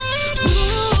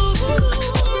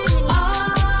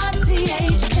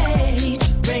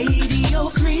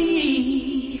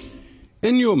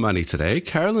In Your Money today,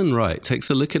 Carolyn Wright takes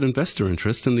a look at investor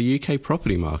interest in the UK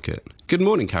property market. Good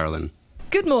morning, Carolyn.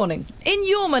 Good morning. In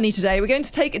Your Money today, we're going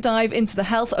to take a dive into the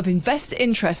health of investor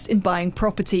interest in buying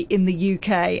property in the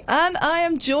UK. And I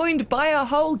am joined by a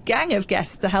whole gang of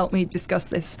guests to help me discuss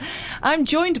this. I'm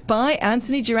joined by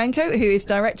Anthony Jurenko, who is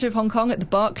Director of Hong Kong at the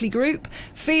Berkeley Group,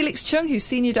 Felix Chung, who's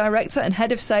Senior Director and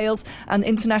Head of Sales and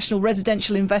International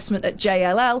Residential Investment at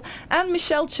JLL, and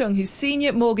Michelle Chung, who's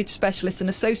Senior Mortgage Specialist and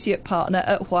Associate Partner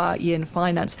at Hua Yin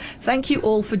Finance. Thank you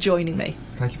all for joining me.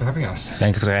 Thank you for having us.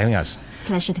 Thank you for having us.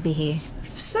 Pleasure to be here.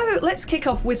 So let's kick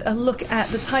off with a look at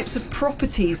the types of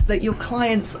properties that your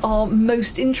clients are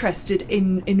most interested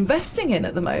in investing in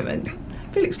at the moment.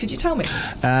 Felix, could you tell me?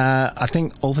 I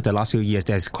think over the last few years,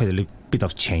 there's quite a bit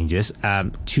of changes.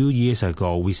 2 years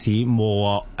ago, we see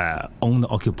more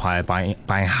owner-occupier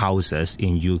buying houses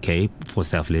in UK for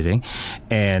self-living.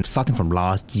 And starting from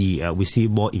last year, we see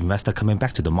more investor coming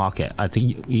back to the market. I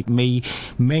think it may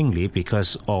mainly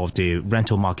because of the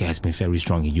rental market has been very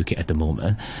strong in UK at the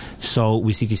moment. So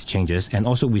we see these changes. And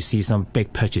also we see some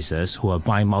big purchasers who are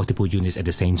buying multiple units at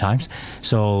the same time.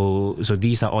 So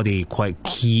these are all the quite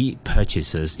key purchases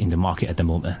in the market at the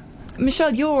moment.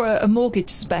 Michelle, you're a mortgage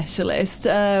specialist.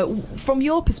 From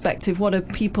your perspective, what are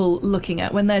people looking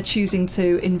at when they're choosing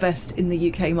to invest in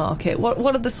the UK market?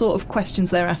 What are the sort of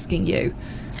questions they're asking you?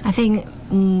 I think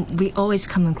we always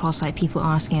come across people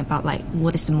asking about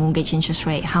what is the mortgage interest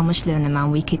rate, how much loan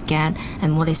amount we could get,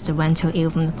 and what is the rental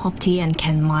yield from the property, and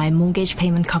can my mortgage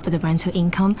payment cover the rental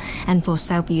income? And for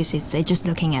self-users, they're just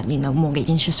looking at mortgage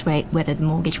interest rate, whether the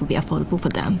mortgage will be affordable for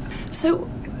them. So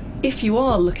if you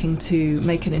are looking to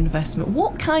make an investment,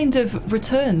 what kind of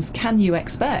returns can you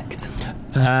expect?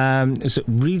 So it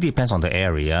really depends on the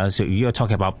area. So you're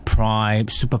talking about prime,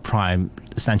 super prime,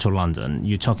 central London,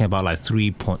 you're talking about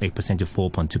 3.8% to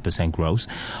 4.2% growth.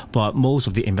 But most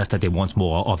of the investors, they want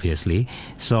more, obviously.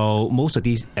 So most of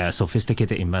these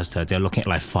sophisticated investors, they're looking at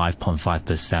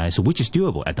 5.5%, so which is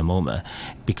doable at the moment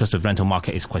because the rental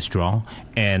market is quite strong.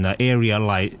 And an area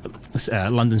like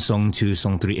London Zone 2,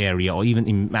 Zone 3 area, or even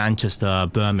in Manchester,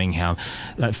 Birmingham,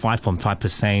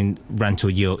 5.5% rental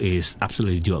yield is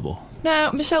absolutely doable.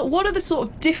 Now, Michelle, what are the sort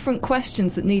of different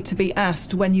questions that need to be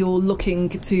asked when you're looking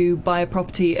to buy a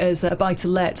property as a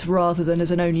buy-to-let rather than as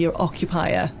an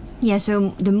owner-occupier? Yeah, so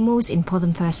the most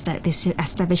important first step is to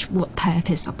establish what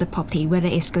purpose of the property, whether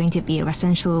it's going to be a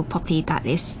residential property that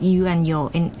is you and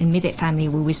your immediate family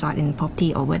will reside in the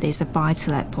property, or whether it's a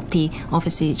buy-to-let property,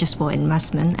 obviously just for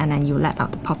investment, and then you let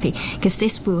out the property. Because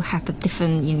this will have a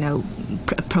different,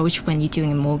 approach when you're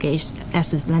doing a mortgage, as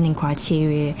the lending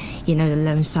criteria, the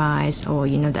loan size, or,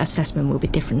 the assessment will be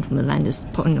different from the lender's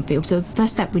point of view. So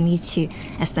first step, we need to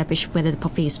establish whether the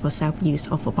property is for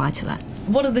self-use or for buy-to-let.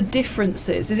 What are the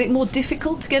differences? Is it more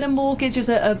difficult to get a mortgage as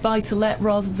a buy-to-let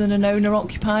rather than an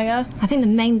owner-occupier? I think the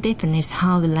main difference is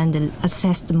how the lender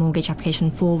assesses the mortgage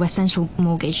application. For residential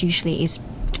mortgage, usually is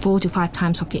 4 to 5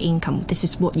 times of your income. This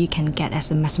is what you can get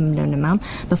as a maximum loan amount.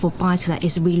 But for buy-to-let,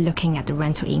 it's really looking at the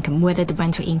rental income, whether the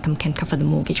rental income can cover the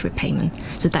mortgage repayment.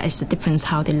 So that is the difference,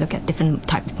 how they look at different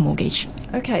type of mortgage.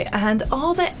 Okay, and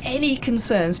are there any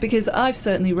concerns? Because I've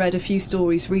certainly read a few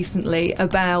stories recently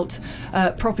about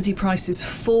property prices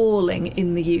falling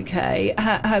in the UK.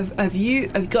 Have you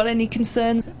got any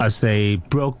concerns? As a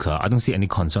broker, I don't see any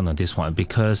concern on this one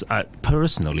because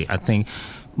personally, I think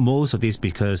most of this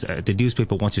because the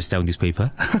newspaper wants to sell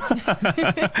newspaper.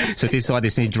 So this is why they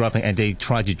say dropping and they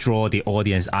try to draw the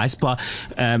audience eyes. But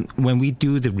when we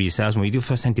do the research, when we do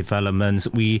first-hand developments,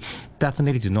 we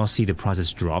definitely do not see the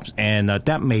prices drop. And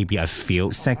that may be, I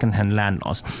feel, second-hand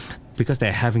landlords because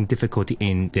they're having difficulty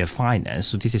in their finance.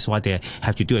 So this is why they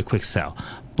have to do a quick sell.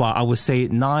 But I would say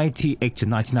 98 to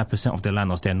 99% of the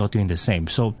landlords, they're not doing the same.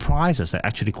 So prices are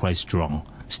actually quite strong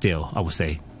still, I would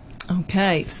say.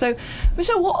 Okay, so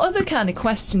Michelle, what other kind of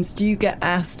questions do you get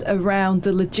asked around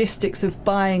the logistics of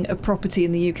buying a property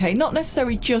in the UK? Not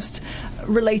necessarily just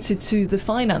related to the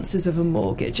finances of a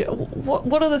mortgage.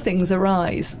 What other things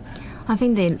arise? I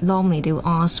think they will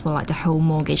ask for the whole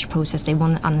mortgage process. They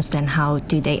want to understand how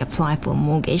do they apply for a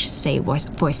mortgage. Say,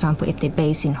 for example, if they're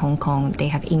based in Hong Kong, they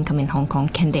have income in Hong Kong,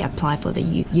 can they apply for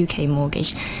the UK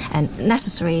mortgage? And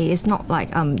necessarily, it's not like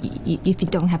if you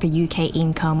don't have a UK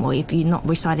income or if you're not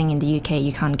residing in the UK,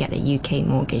 you can't get a UK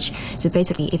mortgage. So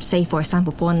basically, if say, for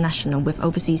example, foreign national with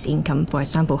overseas income, for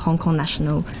example, Hong Kong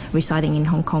national residing in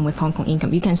Hong Kong with Hong Kong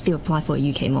income, you can still apply for a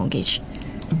UK mortgage.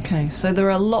 Okay, so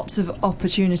there are lots of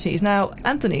opportunities. Now,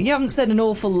 Anthony, you haven't said an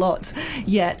awful lot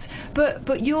yet,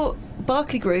 but you're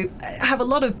Berkeley Group have a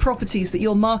lot of properties that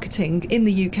you're marketing in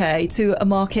the UK to a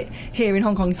market here in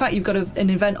Hong Kong. In fact, you've got an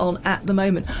event on at the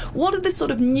moment. What are the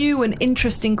sort of new and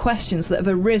interesting questions that have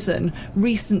arisen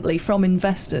recently from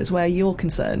investors where you're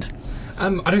concerned? I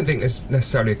don't think there's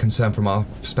necessarily a concern from our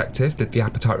perspective that the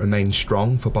appetite remains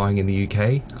strong for buying in the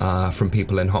UK from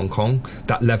people in Hong Kong.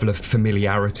 That level of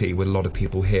familiarity with a lot of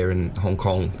people here in Hong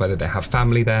Kong, whether they have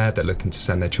family there, they're looking to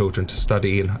send their children to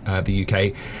study in the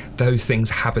UK, those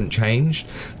things haven't changed.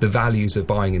 The values of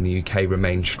buying in the UK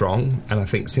remain strong, and I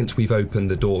think since we've opened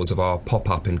the doors of our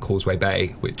pop-up in Causeway Bay,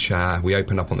 which we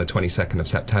opened up on the 22nd of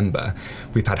September,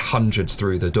 we've had hundreds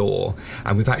through the door,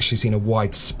 and we've actually seen a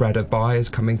wide spread of buyers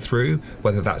coming through,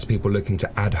 whether that's people looking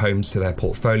to add homes to their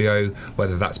portfolio,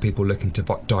 whether that's people looking to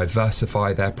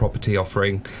diversify their property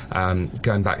offering.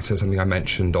 Going back to something I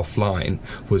mentioned offline,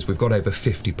 was we've got over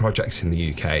 50 projects in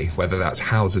the UK, whether that's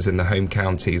houses in the home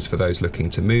counties for those looking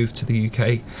to move to the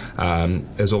UK.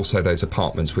 There's also those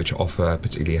apartments which offer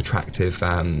particularly attractive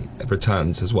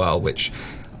returns as well, which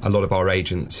a lot of our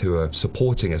agents who are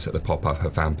supporting us at the pop-up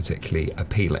have found particularly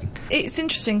appealing. It's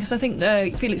interesting because I think,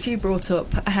 Felix, you brought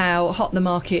up how hot the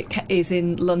market is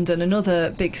in London and other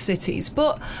big cities,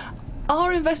 but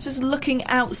are investors looking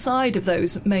outside of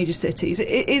those major cities?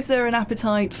 Is there an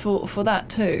appetite for that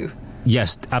too?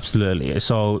 Yes, absolutely.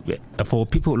 So for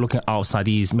people looking outside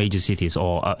these major cities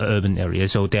or urban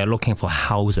areas, so they're looking for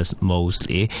houses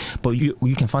mostly. But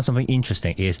you can find something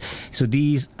interesting is, so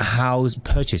these house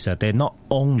purchasers, they're not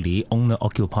only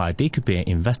owner-occupied, they could be an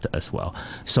investor as well.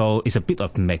 So it's a bit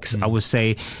of mix. I would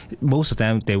say most of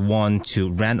them, they want to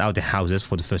rent out the houses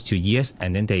for the first 2 years,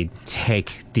 and then they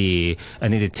take the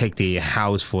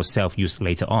house for self-use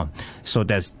later on. So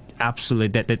there's absolutely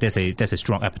there's a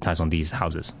strong appetite on these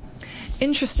houses.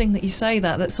 Interesting that you say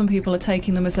that some people are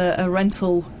taking them as a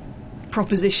rental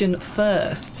proposition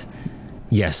first.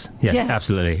 Yes, yeah.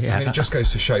 Absolutely. Yeah. I mean, it just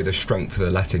goes to show the strength of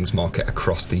the lettings market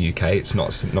across the UK. It's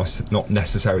not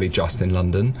necessarily just in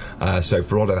London. So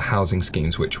for all of the housing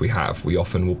schemes which we have, we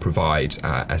often will provide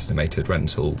estimated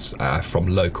rentals from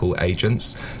local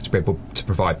agents to be able to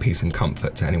provide peace and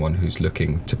comfort to anyone who's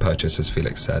looking to purchase, as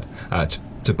Felix said,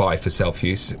 to buy for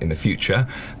self-use in the future,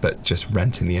 but just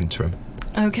rent in the interim.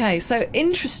 Okay, so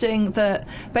interesting that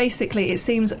basically it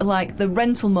seems like the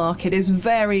rental market is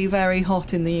very, very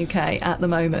hot in the UK at the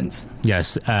moment.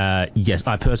 Yes, yes.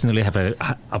 I personally have an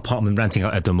apartment renting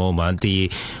out at the moment.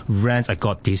 The rent I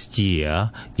got this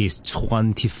year is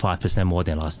 25% more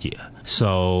than last year.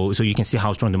 So you can see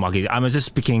how strong the market is. I'm just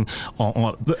speaking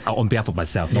on behalf of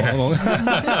myself. Yes.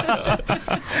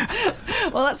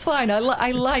 Well, that's fine. I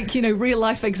like real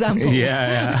life examples.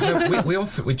 Yeah.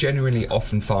 We genuinely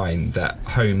often find that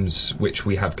homes which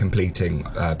we have completing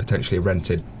potentially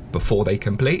rented before they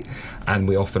complete, and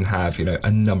we often have a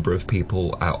number of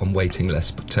people out on waiting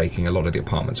lists taking a lot of the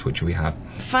apartments which we have.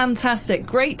 Fantastic.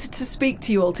 Great to speak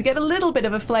to you all, to get a little bit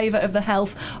of a flavour of the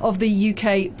health of the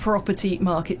UK property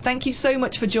market. Thank you so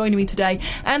much for joining me today.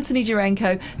 Anthony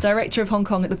Jurenko, Director of Hong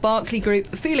Kong at the Berkeley Group,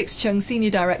 Felix Chung, Senior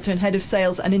Director and Head of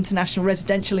Sales and International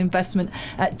Residential Investment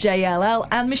at JLL,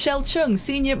 and Michelle Chung,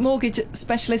 Senior Mortgage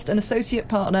Specialist and Associate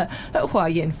Partner at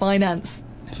Huayin Finance.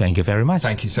 Thank you very much.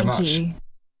 Thank you so much. Thank you.